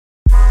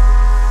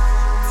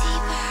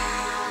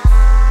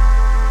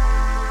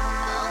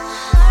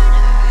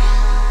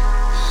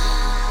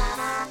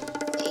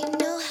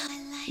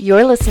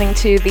You're listening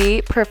to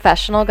the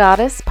Professional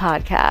Goddess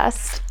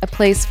Podcast, a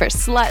place for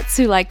sluts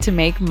who like to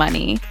make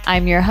money.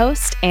 I'm your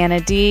host,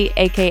 Anna D,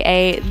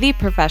 aka The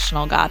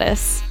Professional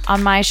Goddess.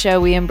 On my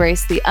show, we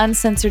embrace the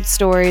uncensored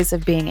stories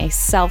of being a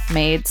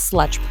self-made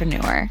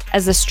slutrepreneur.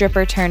 As a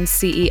stripper turned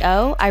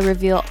CEO, I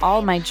reveal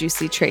all my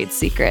juicy trade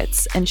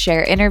secrets and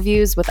share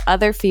interviews with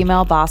other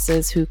female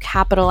bosses who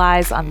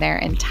capitalize on their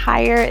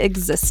entire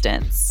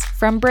existence.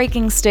 From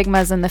breaking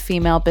stigmas in the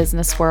female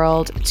business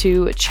world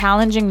to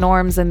challenging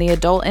norms in the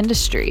adult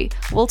industry,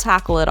 we'll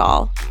tackle it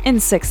all. In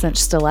 6-inch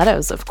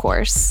stilettos, of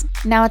course.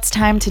 Now it's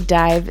time to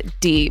dive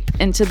deep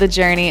into the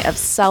journey of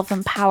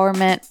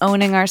self-empowerment,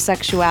 owning our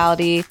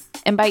sexuality,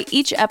 and by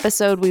each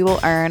episode, we will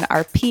earn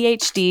our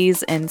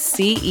PhDs in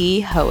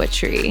CE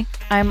Poetry.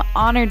 I'm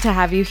honored to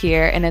have you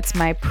here, and it's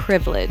my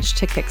privilege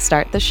to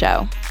kickstart the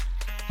show.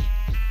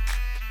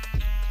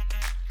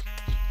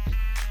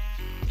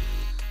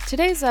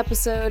 Today's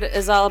episode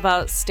is all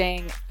about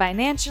staying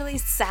financially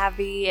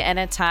savvy in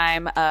a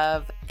time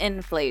of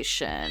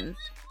inflation.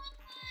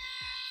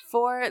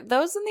 For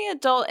those in the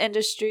adult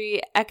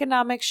industry,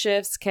 economic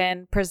shifts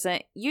can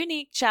present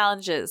unique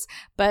challenges,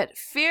 but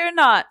fear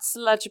not,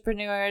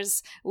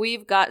 slutrepreneurs.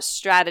 We've got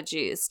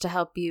strategies to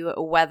help you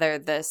weather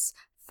this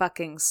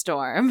fucking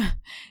storm.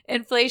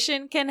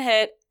 Inflation can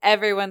hit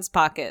everyone's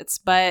pockets,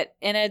 but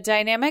in a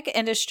dynamic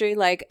industry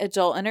like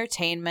adult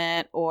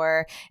entertainment,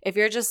 or if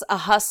you're just a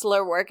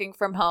hustler working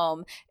from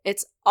home,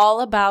 it's all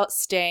about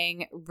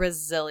staying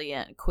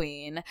resilient,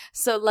 queen.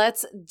 So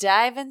let's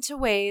dive into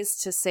ways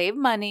to save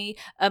money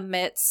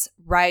amidst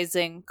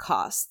rising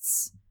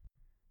costs.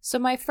 So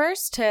my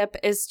first tip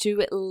is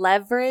to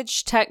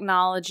leverage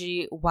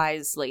technology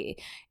wisely.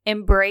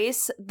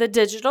 Embrace the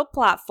digital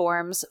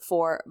platforms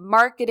for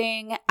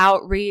marketing,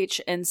 outreach,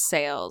 and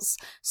sales.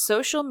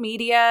 Social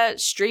media,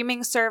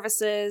 streaming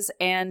services,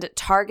 and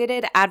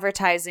targeted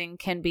advertising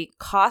can be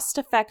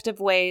cost-effective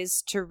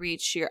ways to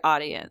reach your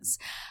audience.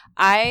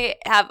 I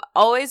have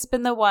always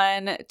been the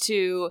one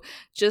to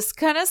just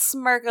kind of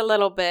smirk a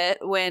little bit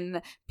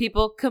when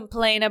people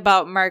complain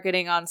about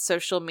marketing on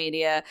social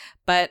media,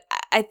 but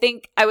I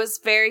think I was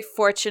very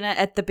fortunate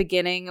at the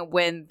beginning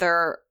when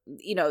the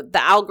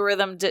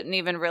algorithm didn't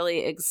even really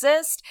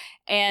exist,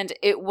 and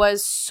it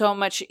was so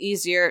much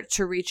easier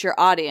to reach your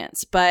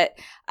audience. But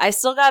I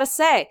still gotta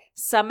say,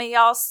 some of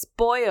y'all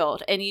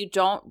spoiled, and you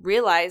don't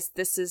realize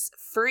this is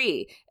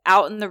free.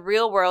 Out in the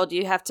real world,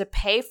 you have to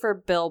pay for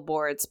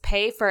billboards,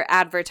 pay for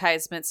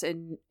advertisements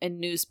in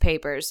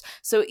newspapers.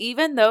 So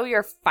even though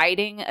you're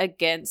fighting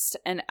against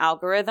an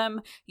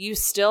algorithm, you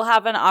still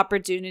have an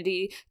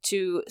opportunity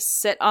to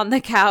sit on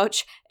the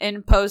couch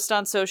and post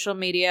on social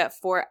media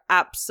for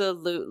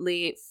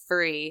absolutely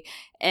free.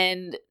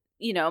 And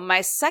my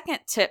second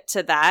tip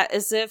to that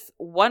is if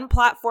one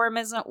platform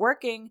isn't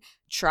working,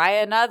 try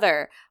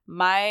another.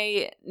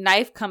 My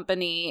knife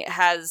company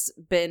has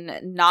been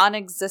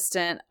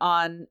non-existent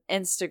on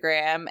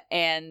Instagram,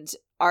 and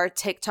our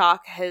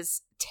TikTok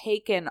has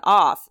taken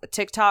off.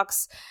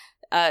 TikTok's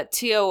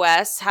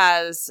TOS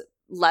has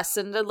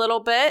lessened a little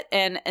bit,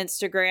 and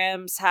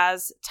Instagram's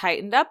has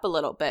tightened up a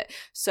little bit.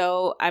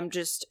 So I'm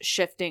just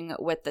shifting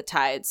with the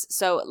tides.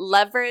 So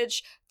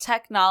leverage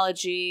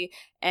technology,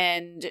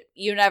 and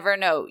you never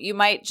know. You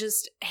might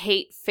just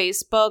hate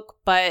Facebook,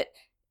 but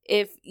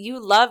if you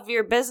love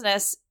your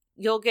business,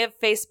 you'll give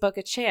Facebook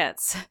a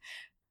chance.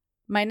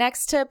 My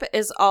next tip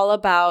is all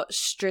about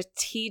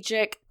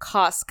strategic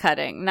cost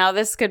cutting. Now,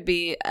 this could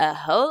be a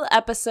whole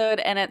episode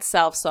in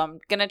itself, so I'm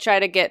going to try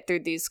to get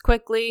through these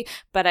quickly,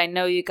 but I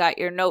know you got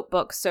your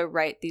notebook, so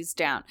write these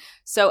down.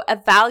 So,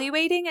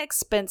 evaluating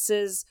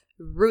expenses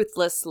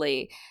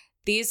ruthlessly.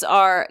 These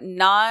are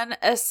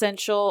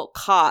non-essential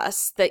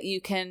costs that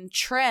you can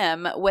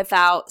trim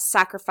without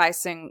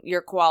sacrificing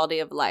your quality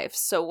of life.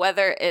 So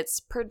whether it's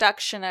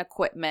production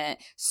equipment,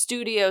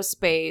 studio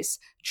space,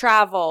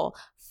 travel,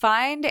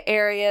 find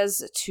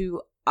areas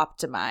to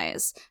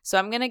optimize. So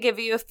I'm going to give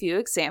you a few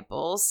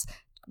examples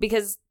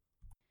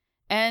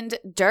and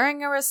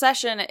during a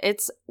recession,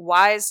 it's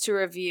wise to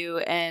review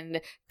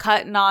and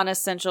cut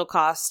non-essential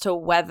costs to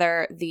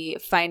weather the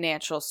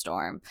financial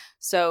storm.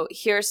 So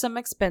here are some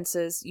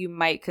expenses you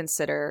might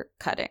consider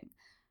cutting.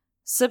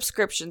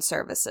 Subscription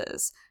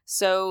services.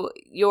 So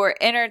your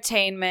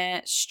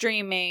entertainment,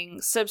 streaming,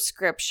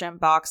 subscription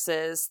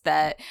boxes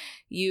that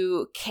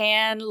you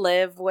can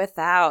live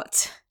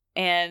without,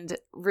 and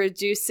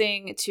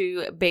reducing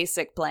to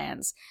basic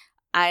plans.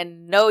 I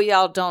know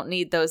y'all don't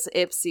need those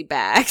Ipsy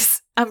bags.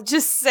 I'm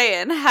just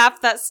saying,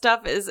 half that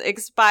stuff is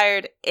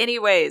expired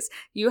anyways.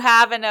 You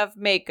have enough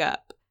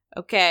makeup,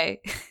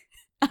 okay?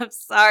 I'm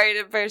sorry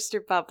to burst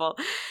your bubble.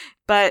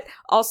 But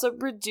also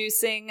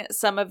reducing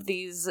some of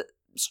these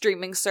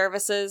streaming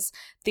services.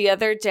 The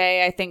other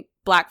day, I think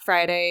Black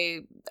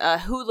Friday,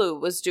 Hulu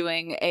was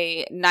doing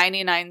a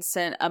 99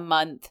 cent a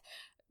month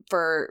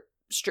for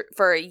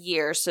for a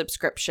year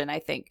subscription, I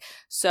think.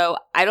 So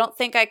I don't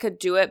think I could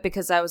do it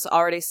because I was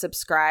already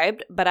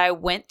subscribed, but I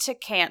went to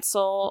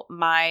cancel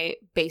my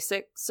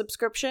basic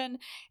subscription.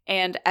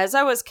 And as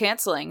I was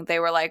canceling, they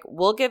were like,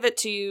 we'll give it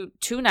to you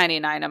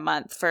 $2.99 a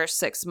month for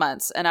 6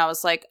 months. And I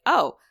was like,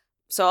 oh,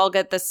 so I'll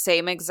get the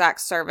same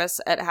exact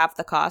service at half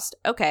the cost.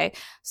 Okay.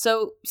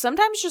 So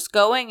sometimes just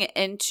going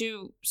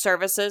into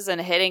services and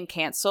hitting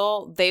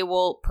cancel, they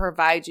will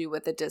provide you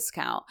with a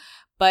discount.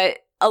 But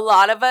a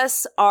lot of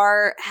us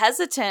are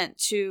hesitant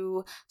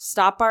to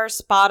stop our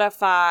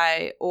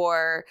Spotify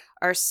or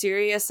our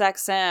Sirius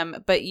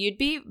XM, but you'd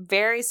be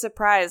very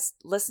surprised.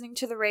 Listening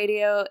to the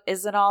radio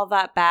isn't all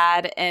that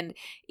bad. And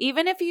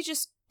even if you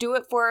just do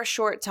it for a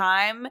short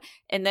time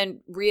and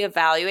then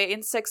reevaluate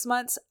in 6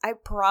 months, I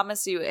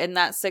promise you in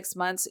that 6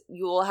 months,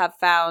 you will have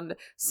found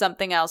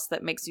something else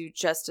that makes you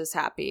just as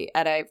happy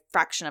at a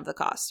fraction of the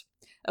cost.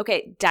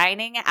 Okay,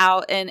 dining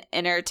out and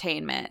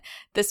entertainment.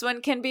 This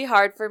one can be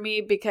hard for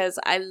me because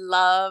I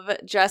love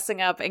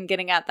dressing up and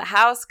getting out the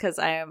house because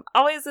I am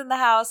always in the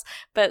house,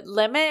 but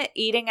limit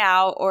eating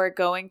out or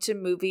going to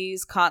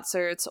movies,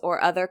 concerts,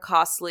 or other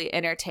costly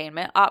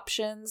entertainment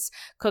options.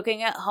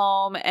 Cooking at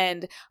home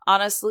and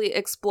honestly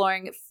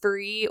exploring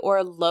free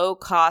or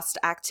low-cost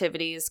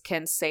activities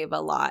can save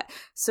a lot.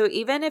 So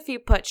even if you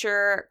put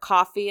your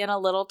coffee in a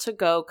little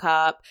to-go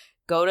cup,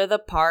 go to the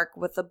park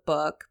with a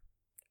book,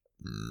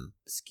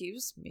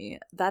 excuse me,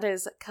 that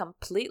is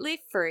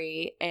completely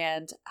free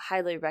and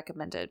highly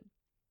recommended.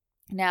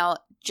 Now,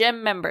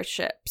 gym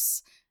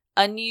memberships,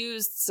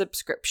 unused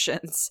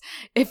subscriptions.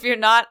 If you're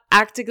not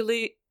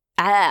actively,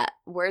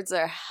 words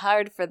are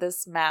hard for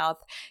this mouth.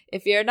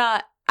 If you're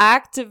not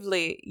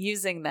actively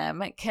using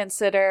them,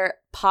 consider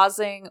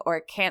pausing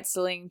or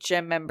canceling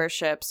gym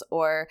memberships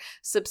or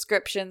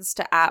subscriptions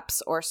to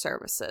apps or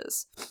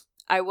services.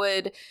 I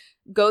would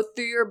go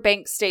through your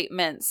bank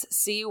statements,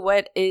 see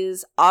what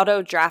is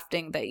auto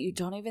drafting that you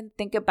don't even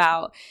think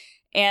about.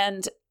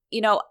 And,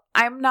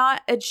 I'm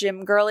not a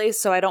gym girly,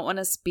 so I don't want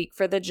to speak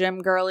for the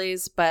gym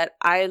girlies, but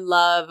I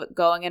love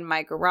going in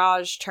my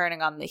garage,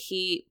 turning on the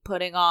heat,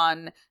 putting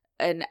on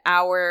an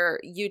hour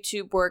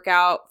YouTube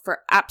workout for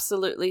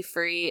absolutely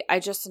free. I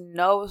just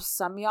know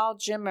some y'all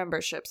gym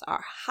memberships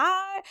are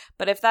high,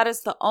 but if that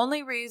is the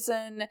only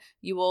reason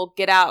you will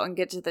get out and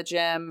get to the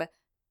gym,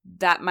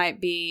 that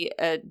might be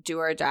a do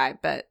or die,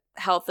 but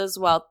health is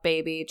wealth,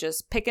 baby.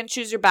 Just pick and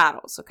choose your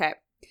battles, okay?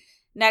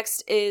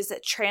 Next is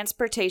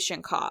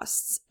transportation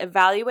costs.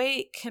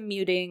 Evaluate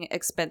commuting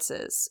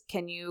expenses.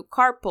 Can you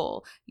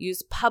carpool,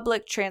 use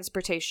public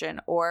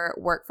transportation, or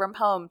work from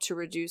home to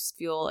reduce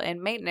fuel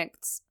and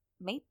maintenance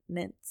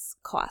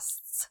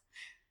costs?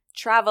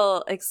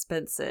 Travel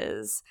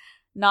expenses.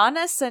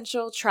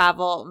 Non-essential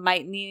travel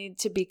might need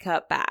to be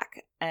cut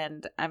back,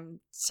 and I'm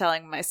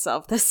telling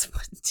myself this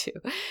one too.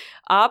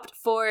 Opt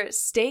for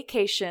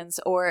staycations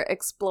or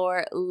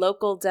explore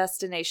local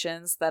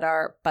destinations that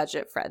are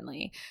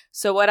budget-friendly.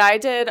 So what I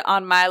did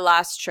on my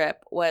last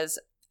trip was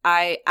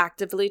I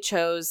actively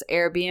chose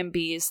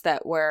Airbnbs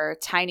that were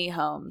tiny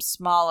homes,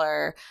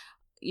 smaller,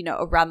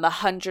 around the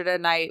 $100 a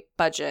night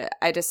budget.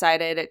 I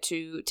decided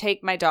to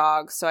take my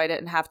dog so I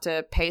didn't have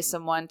to pay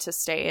someone to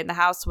stay in the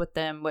house with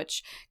them,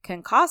 which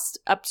can cost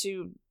up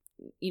to,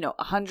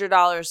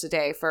 $100 a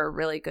day for a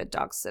really good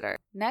dog sitter.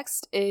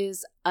 Next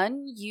is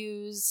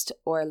unused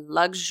or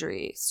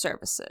luxury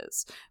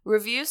services.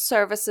 Review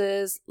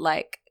services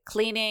like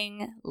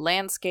cleaning,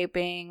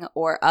 landscaping,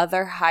 or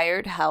other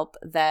hired help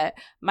that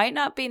might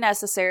not be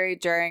necessary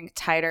during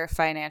tighter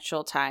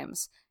financial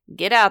times.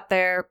 Get out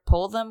there,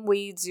 pull them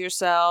weeds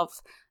yourself,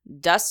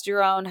 dust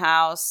your own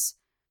house.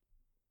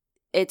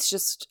 It's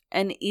just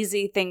an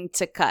easy thing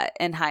to cut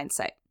in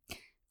hindsight.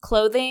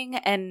 Clothing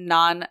and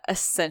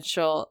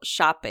non-essential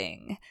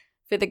shopping.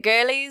 For the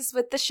girlies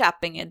with the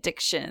shopping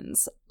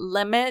addictions,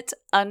 limit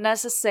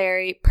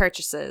unnecessary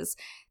purchases.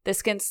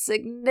 This can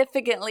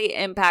significantly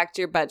impact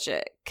your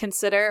budget.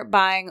 Consider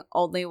buying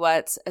only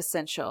what's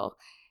essential.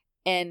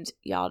 And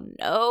y'all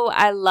know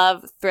I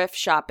love thrift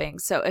shopping.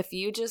 So if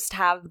you just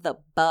have the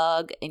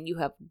bug and you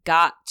have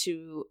got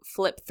to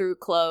flip through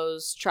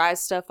clothes, try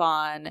stuff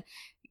on,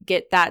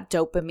 get that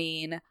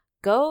dopamine,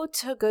 go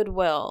to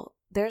Goodwill.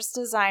 There's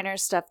designer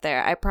stuff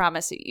there. I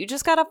promise you. You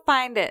just got to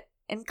find it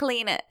and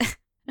clean it.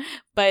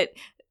 But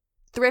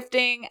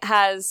thrifting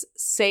has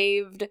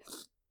saved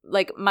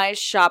my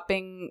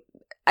shopping.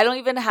 I don't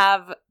even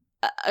have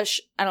I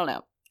don't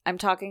know. I'm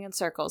talking in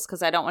circles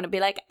because I don't want to be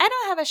like, I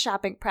don't have a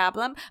shopping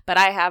problem, but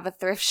I have a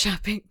thrift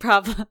shopping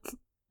problem.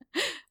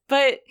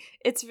 But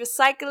it's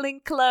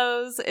recycling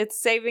clothes.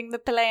 It's saving the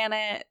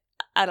planet.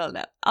 I don't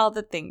know. All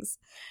the things.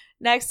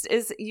 Next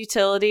is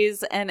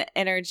utilities and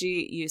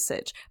energy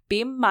usage.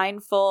 Be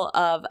mindful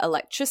of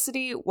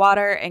electricity,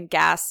 water, and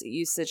gas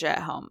usage at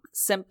home.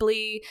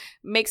 Simply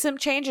make some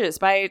changes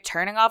by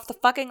turning off the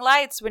fucking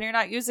lights when you're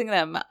not using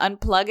them.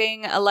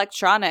 Unplugging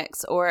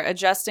electronics or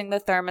adjusting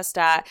the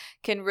thermostat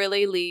can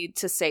really lead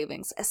to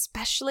savings,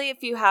 especially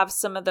if you have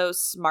some of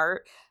those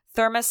smart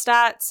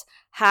thermostats.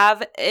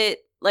 Have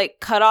it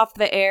cut off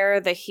the air,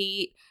 the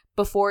heat,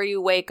 before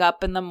you wake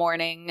up in the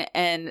morning.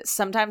 And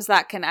sometimes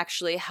that can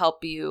actually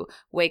help you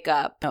wake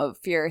up. You know,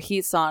 if your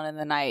heat's on in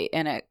the night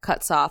and it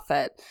cuts off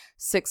at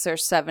 6 or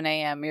 7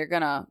 a.m., you're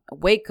going to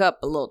wake up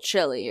a little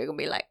chilly. You're going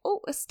to be like,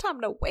 oh, it's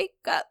time to wake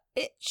up,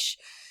 bitch.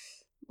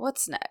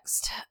 What's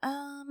next?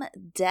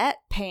 Debt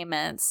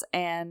payments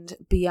and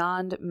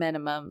beyond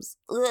minimums.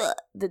 Ugh,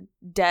 the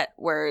debt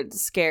word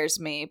scares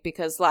me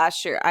because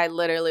last year I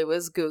literally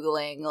was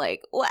Googling,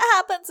 like, what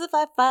happens if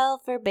I file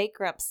for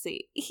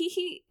bankruptcy?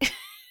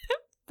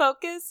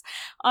 Focus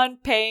on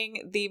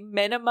paying the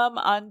minimum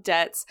on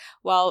debts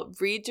while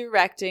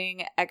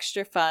redirecting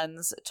extra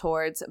funds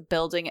towards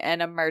building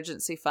an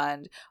emergency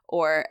fund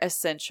or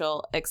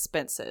essential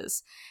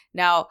expenses.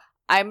 Now,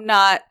 I'm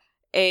not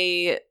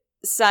a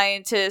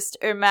scientist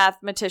or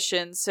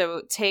mathematician,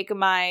 so take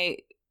my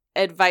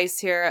advice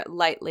here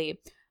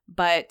lightly,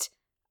 but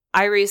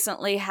I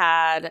recently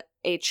had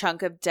a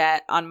chunk of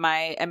debt on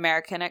my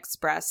American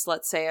Express.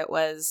 Let's say it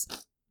was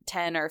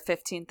 $10,000 or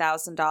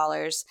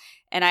 $15,000,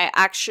 and I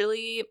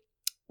actually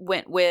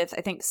went with,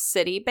 I think,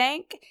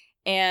 Citibank,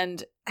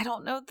 and I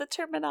don't know the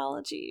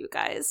terminology, you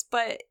guys,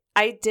 but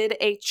I did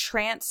a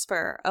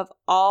transfer of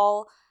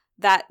all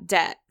that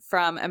debt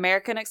from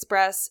American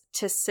Express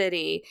to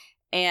Citi,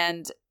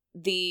 and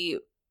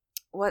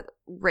what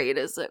rate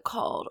is it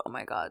called? Oh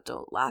my God,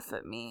 don't laugh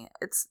at me.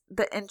 It's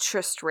the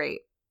interest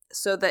rate.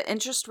 So the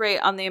interest rate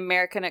on the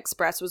American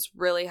Express was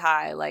really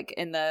high, like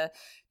in the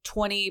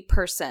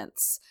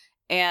 20%.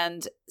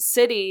 And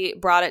Citi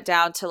brought it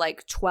down to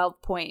like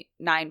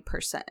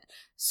 12.9%.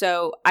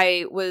 So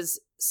I was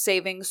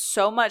saving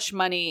so much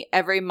money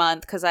every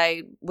month because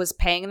I was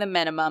paying the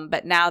minimum,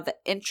 but now the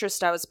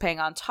interest I was paying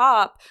on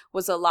top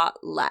was a lot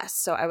less.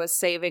 So I was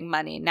saving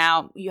money.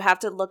 Now you have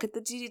to look at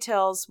the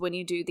details when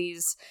you do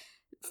these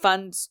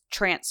funds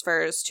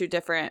transfers to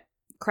different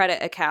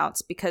credit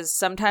accounts, because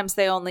sometimes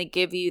they only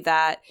give you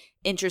that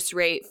interest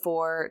rate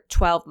for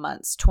 12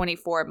 months,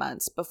 24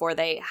 months before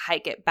they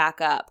hike it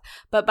back up.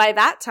 But by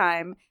that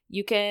time,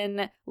 you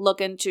can look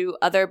into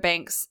other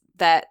banks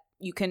that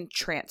you can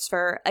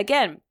transfer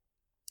again.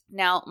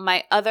 Now,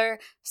 my other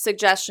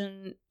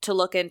suggestion to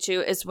look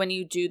into is when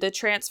you do the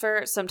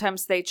transfer,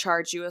 sometimes they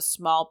charge you a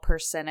small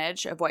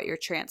percentage of what you're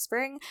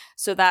transferring.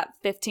 So that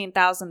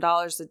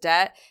 $15,000 of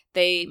debt,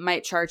 they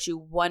might charge you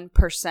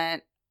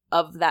 1%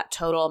 of that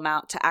total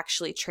amount to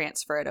actually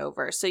transfer it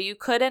over. So you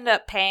could end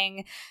up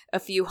paying a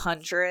few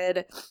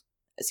hundred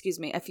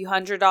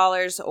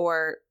dollars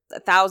or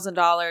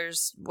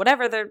 $1,000,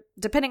 whatever,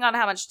 depending on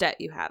how much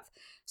debt you have.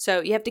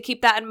 So you have to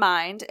keep that in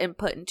mind and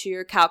put into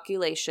your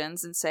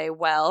calculations and say,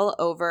 well,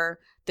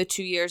 over the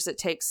 2 years it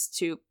takes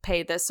to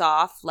pay this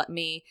off, let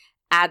me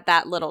add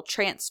that little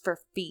transfer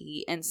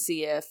fee and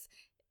see if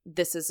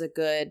this is a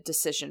good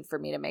decision for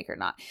me to make or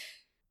not.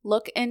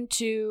 Look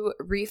into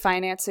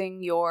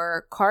refinancing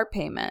your car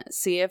payment.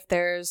 See if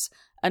there's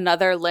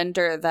another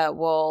lender that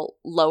will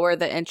lower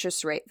the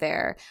interest rate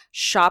there.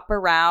 Shop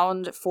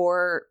around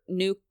for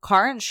new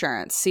car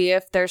insurance. See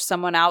if there's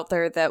someone out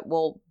there that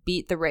will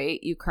beat the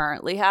rate you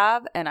currently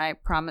have. And I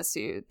promise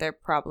you, there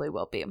probably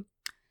will be.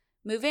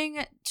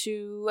 Moving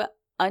to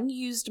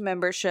unused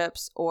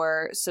memberships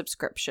or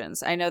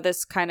subscriptions. I know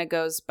this kind of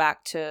goes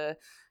back to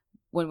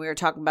when we were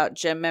talking about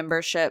gym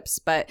memberships,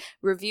 but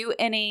review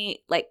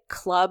any like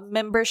club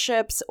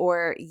memberships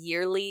or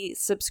yearly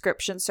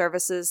subscription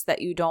services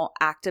that you don't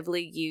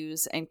actively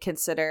use and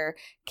consider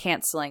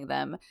canceling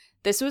them.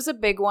 This was a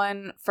big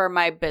one for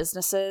my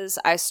businesses.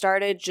 I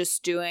started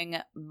just doing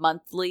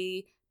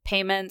monthly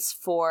payments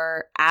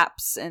for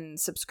apps and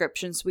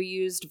subscriptions we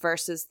used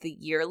versus the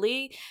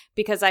yearly,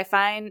 because I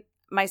find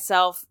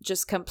myself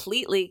just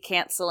completely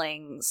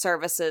canceling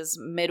services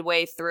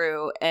midway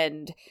through,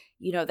 and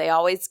they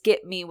always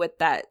get me with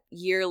that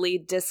yearly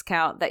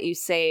discount that you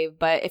save.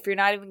 But if you're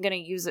not even going to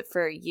use it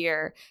for a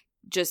year,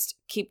 just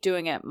keep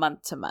doing it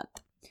month to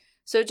month.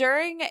 So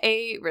during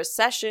a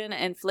recession,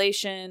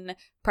 inflation,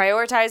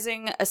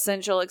 prioritizing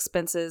essential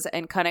expenses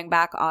and cutting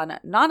back on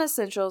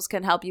non-essentials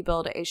can help you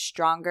build a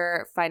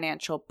stronger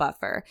financial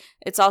buffer.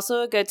 It's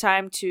also a good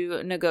time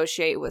to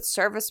negotiate with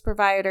service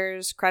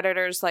providers,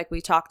 creditors like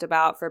we talked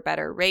about, for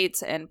better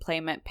rates and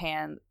payment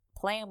plans.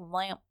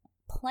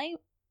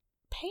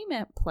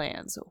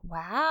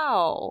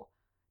 Wow.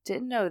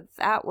 Didn't know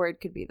that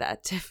word could be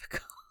that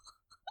difficult.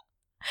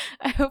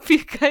 I hope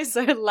you guys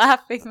are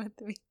laughing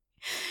with me.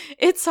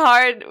 It's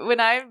hard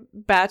when I'm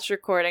batch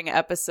recording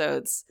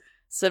episodes.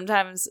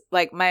 Sometimes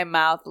like my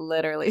mouth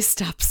literally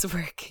stops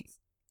working.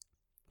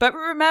 But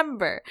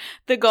remember,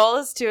 the goal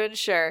is to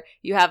ensure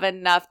you have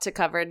enough to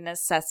cover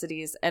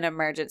necessities and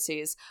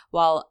emergencies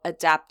while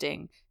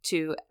adapting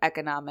to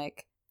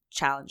economic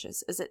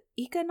challenges. Is it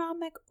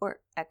economic or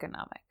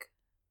economic?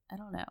 I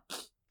don't know.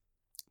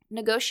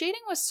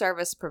 Negotiating with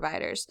service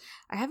providers.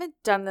 I haven't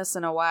done this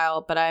in a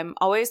while, but I'm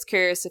always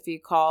curious if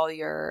you call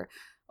your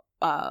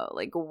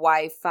like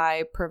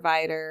Wi-Fi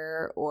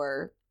provider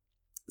or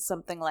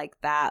something like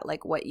that,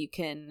 like what you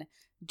can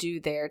do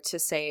there to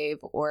save,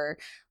 or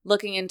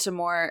looking into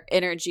more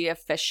energy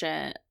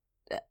efficient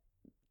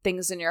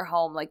things in your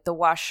home, like the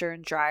washer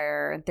and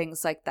dryer and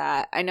things like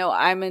that. I know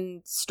I'm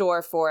in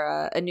store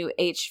for a new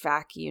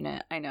HVAC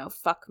unit. I know,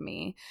 fuck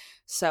me.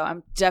 So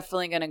I'm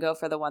definitely going to go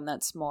for the one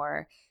that's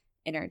more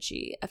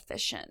energy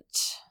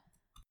efficient.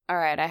 All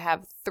right, I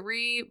have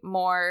 3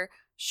 more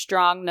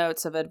strong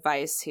notes of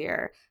advice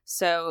here.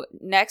 So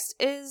next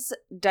is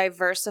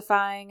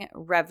diversifying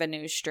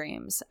revenue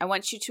streams. I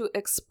want you to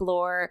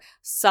explore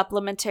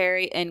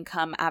supplementary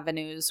income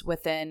avenues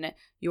within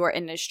your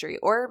industry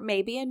or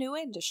maybe a new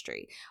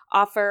industry.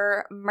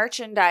 Offer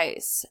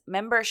merchandise,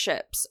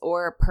 memberships,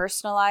 or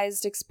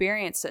personalized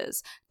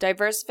experiences.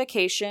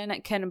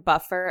 Diversification can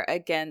buffer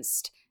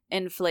against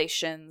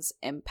inflation's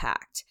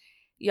impact.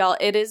 Y'all,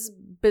 it is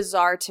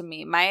bizarre to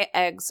me. My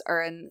eggs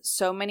are in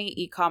so many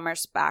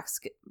e-commerce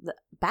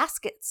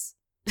baskets.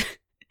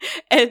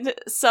 And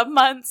some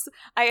months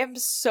I am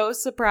so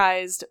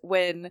surprised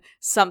when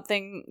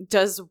something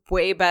does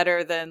way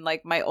better than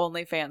like my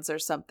OnlyFans or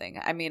something.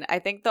 I mean, I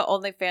think the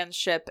OnlyFans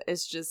ship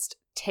is just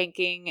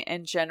tanking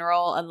in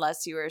general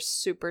unless you are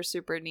super,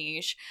 super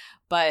niche.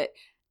 But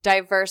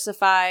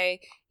diversify,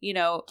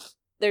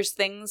 there's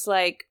things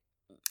like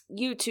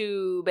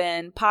YouTube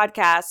and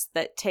podcasts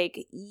that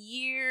take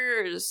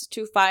years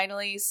to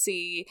finally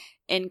see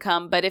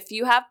income. But if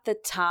you have the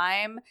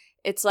time,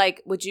 it's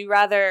like, would you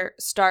rather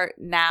start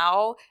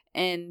now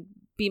and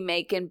be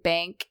making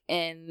bank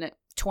in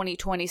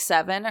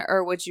 2027,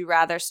 or would you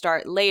rather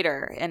start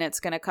later and it's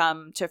going to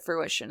come to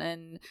fruition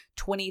in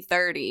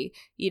 2030?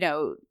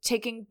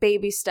 Taking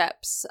baby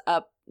steps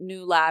up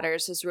new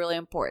ladders is really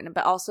important,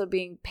 but also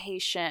being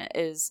patient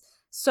is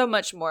so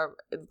much more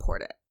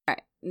important. All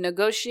right.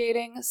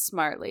 Negotiating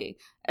smartly.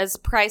 As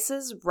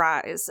prices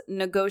rise,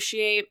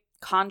 negotiate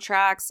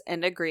contracts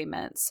and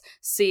agreements.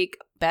 Seek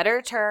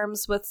better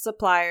terms with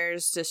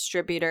suppliers,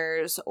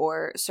 distributors,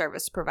 or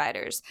service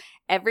providers.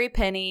 Every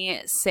penny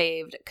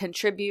saved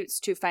contributes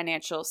to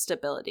financial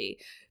stability.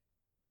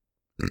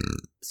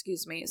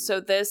 Excuse me. So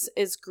this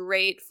is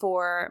great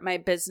for my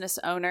business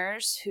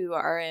owners who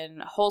are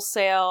in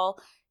wholesale.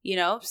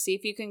 See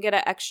if you can get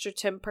an extra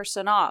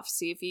 10% off.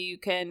 See if you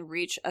can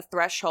reach a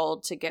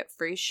threshold to get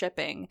free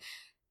shipping.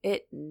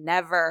 It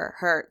never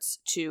hurts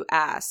to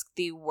ask.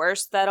 The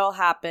worst that'll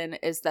happen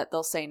is that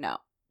they'll say no.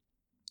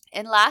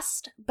 And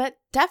last, but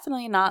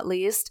definitely not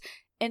least,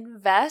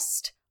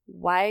 invest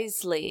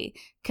wisely.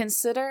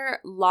 Consider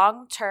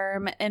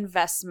long-term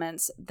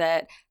investments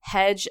that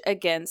hedge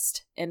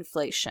against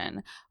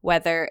inflation,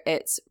 whether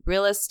it's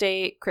real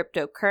estate,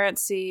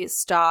 cryptocurrency,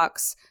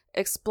 stocks.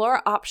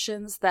 Explore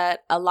options that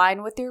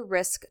align with your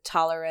risk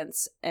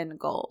tolerance and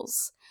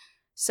goals.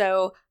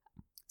 So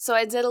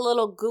I did a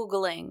little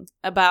Googling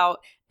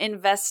about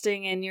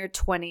investing in your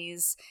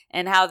 20s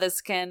and how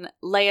this can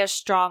lay a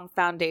strong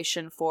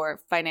foundation for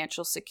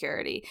financial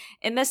security.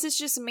 And this is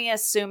just me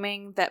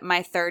assuming that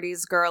my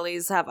 30s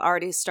girlies have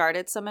already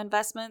started some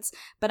investments,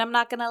 but I'm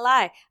not going to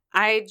lie.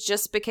 I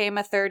just became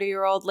a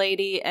 30-year-old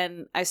lady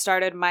and I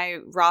started my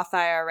Roth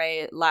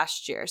IRA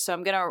last year. So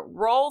I'm going to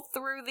roll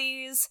through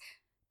these.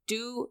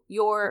 Do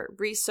your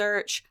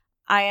research.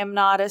 I am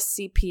not a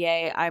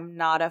CPA. I'm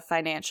not a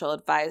financial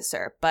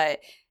advisor, but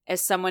as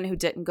someone who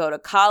didn't go to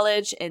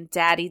college and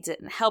daddy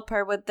didn't help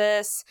her with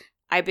this,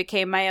 I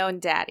became my own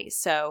daddy.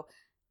 So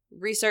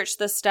research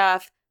this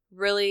stuff,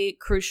 really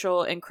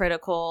crucial and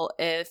critical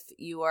if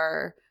you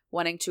are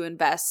wanting to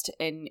invest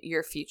in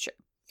your future.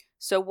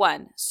 So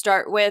 1,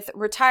 start with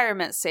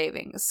retirement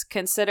savings.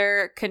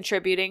 Consider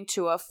contributing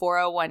to a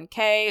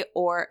 401k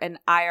or an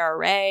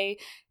IRA,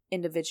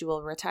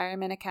 individual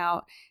retirement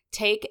account.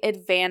 Take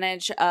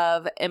advantage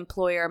of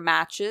employer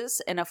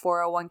matches in a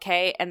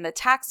 401k and the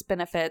tax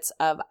benefits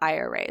of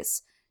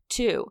IRAs.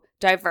 2,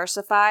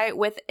 diversify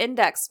with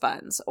index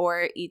funds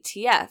or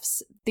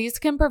ETFs. These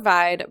can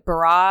provide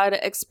broad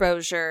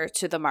exposure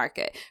to the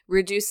market,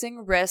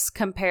 reducing risk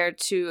compared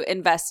to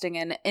investing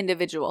in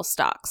individual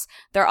stocks.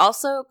 They're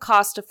also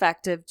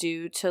cost-effective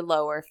due to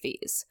lower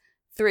fees.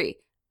 3,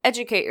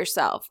 educate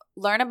yourself.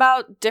 Learn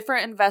about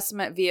different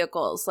investment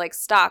vehicles like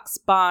stocks,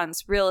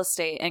 bonds, real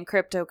estate, and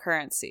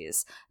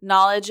cryptocurrencies.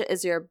 Knowledge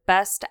is your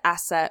best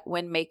asset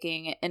when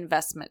making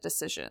investment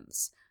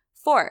decisions.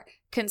 4,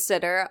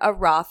 consider a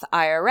Roth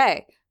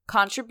IRA.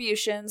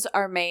 Contributions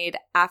are made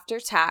after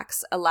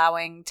tax,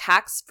 allowing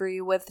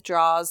tax-free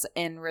withdrawals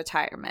in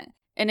retirement.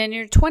 And in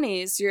your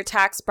 20s, your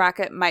tax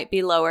bracket might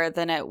be lower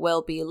than it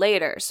will be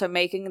later, so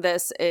making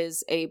this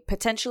is a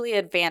potentially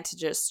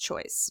advantageous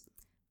choice.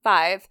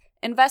 5,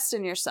 invest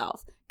in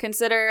yourself.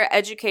 Consider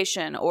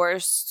education or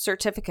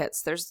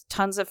certificates. There's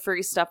tons of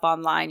free stuff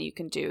online you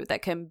can do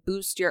that can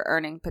boost your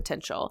earning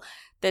potential.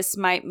 This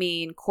might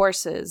mean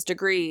courses,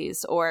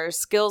 degrees, or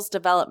skills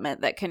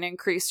development that can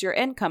increase your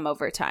income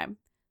over time.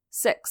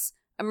 6,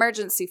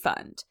 emergency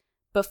fund.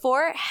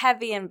 Before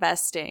heavy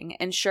investing,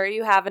 ensure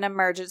you have an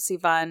emergency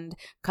fund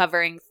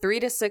covering 3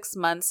 to 6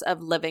 months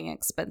of living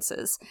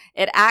expenses.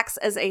 It acts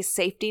as a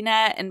safety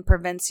net and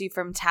prevents you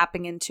from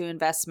tapping into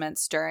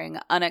investments during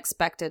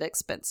unexpected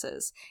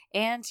expenses,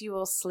 and you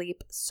will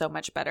sleep so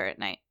much better at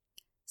night.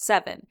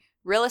 7,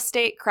 real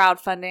estate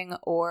crowdfunding,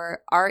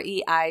 or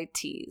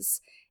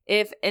REITs.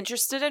 If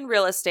interested in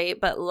real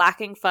estate but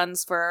lacking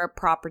funds for a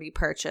property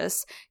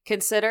purchase,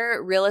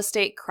 consider real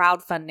estate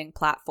crowdfunding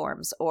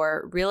platforms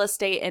or real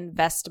estate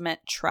investment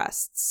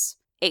trusts.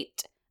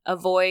 8.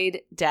 Avoid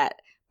debt.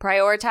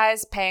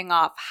 Prioritize paying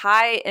off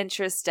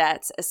high-interest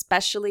debts,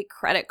 especially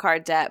credit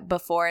card debt,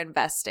 before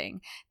investing.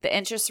 The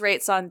interest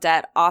rates on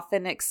debt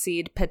often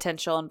exceed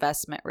potential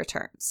investment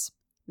returns.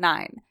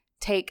 9.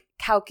 Take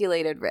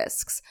calculated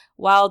risks.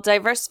 While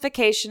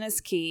diversification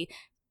is key,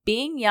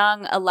 being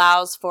young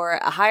allows for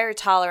a higher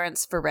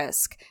tolerance for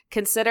risk.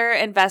 Consider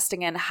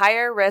investing in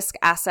higher risk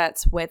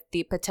assets with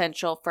the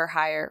potential for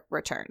higher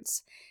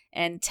returns.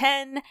 And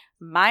 10,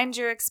 mind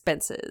your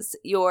expenses.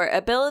 Your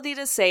ability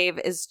to save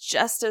is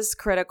just as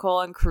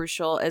critical and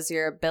crucial as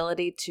your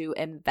ability to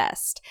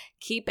invest.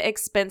 Keep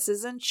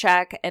expenses in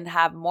check and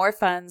have more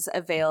funds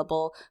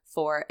available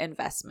for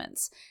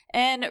investments.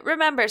 And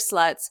remember,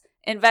 sluts,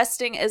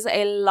 investing is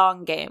a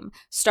long game.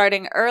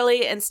 Starting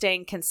early and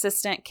staying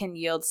consistent can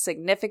yield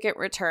significant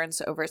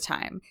returns over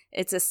time.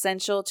 It's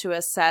essential to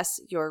assess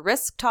your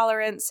risk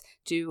tolerance,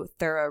 do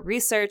thorough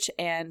research,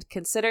 and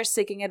consider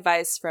seeking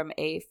advice from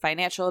a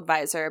financial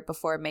advisor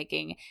before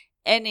making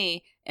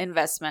any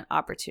investment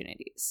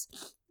opportunities.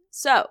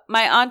 So,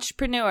 my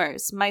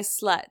entrepreneurs, my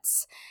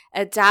sluts,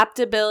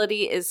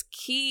 adaptability is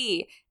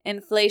key.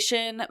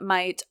 Inflation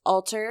might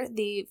alter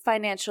the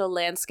financial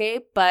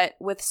landscape, but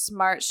with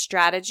smart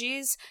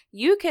strategies,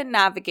 you can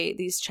navigate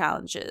these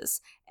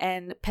challenges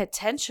and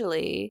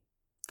potentially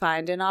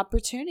find an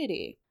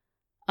opportunity.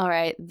 All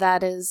right,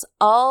 that is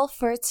all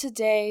for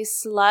today,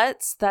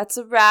 sluts. That's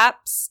a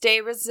wrap. Stay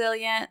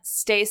resilient,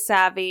 stay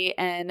savvy,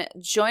 and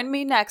join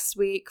me next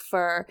week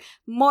for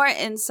more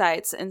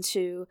insights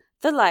into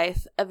the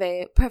life of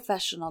a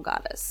professional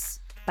goddess.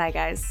 Bye,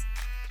 guys.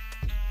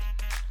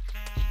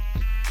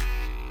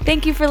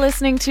 Thank you for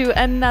listening to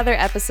another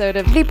episode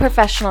of the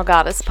Professional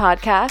Goddess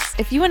Podcast.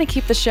 If you want to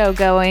keep the show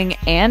going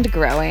and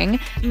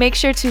growing, make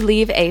sure to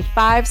leave a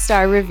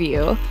 5-star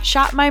review.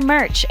 Shop my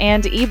merch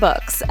and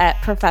ebooks at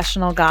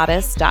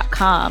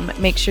professionalgoddess.com.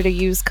 Make sure to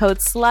use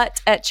code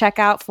SLUT at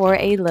checkout for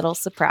a little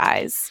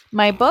surprise.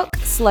 My book,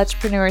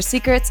 Slutrepreneur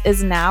Secrets,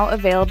 is now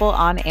available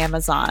on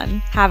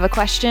Amazon. Have a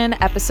question,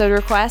 episode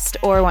request,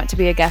 or want to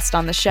be a guest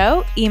on the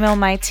show? Email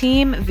my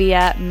team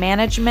via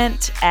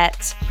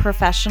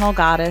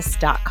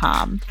management@professionalgoddess.com.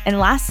 And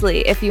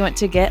lastly, if you want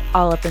to get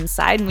all up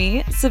inside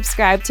me,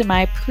 subscribe to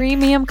my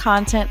premium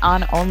content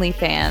on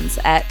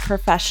OnlyFans at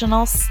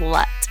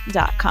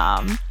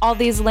professionalslut.com. All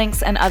these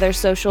links and other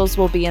socials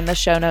will be in the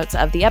show notes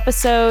of the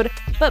episode.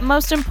 But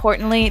most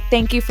importantly,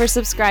 thank you for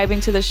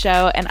subscribing to the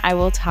show, and I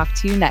will talk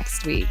to you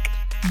next week.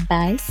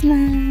 Bye,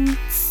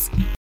 sluts.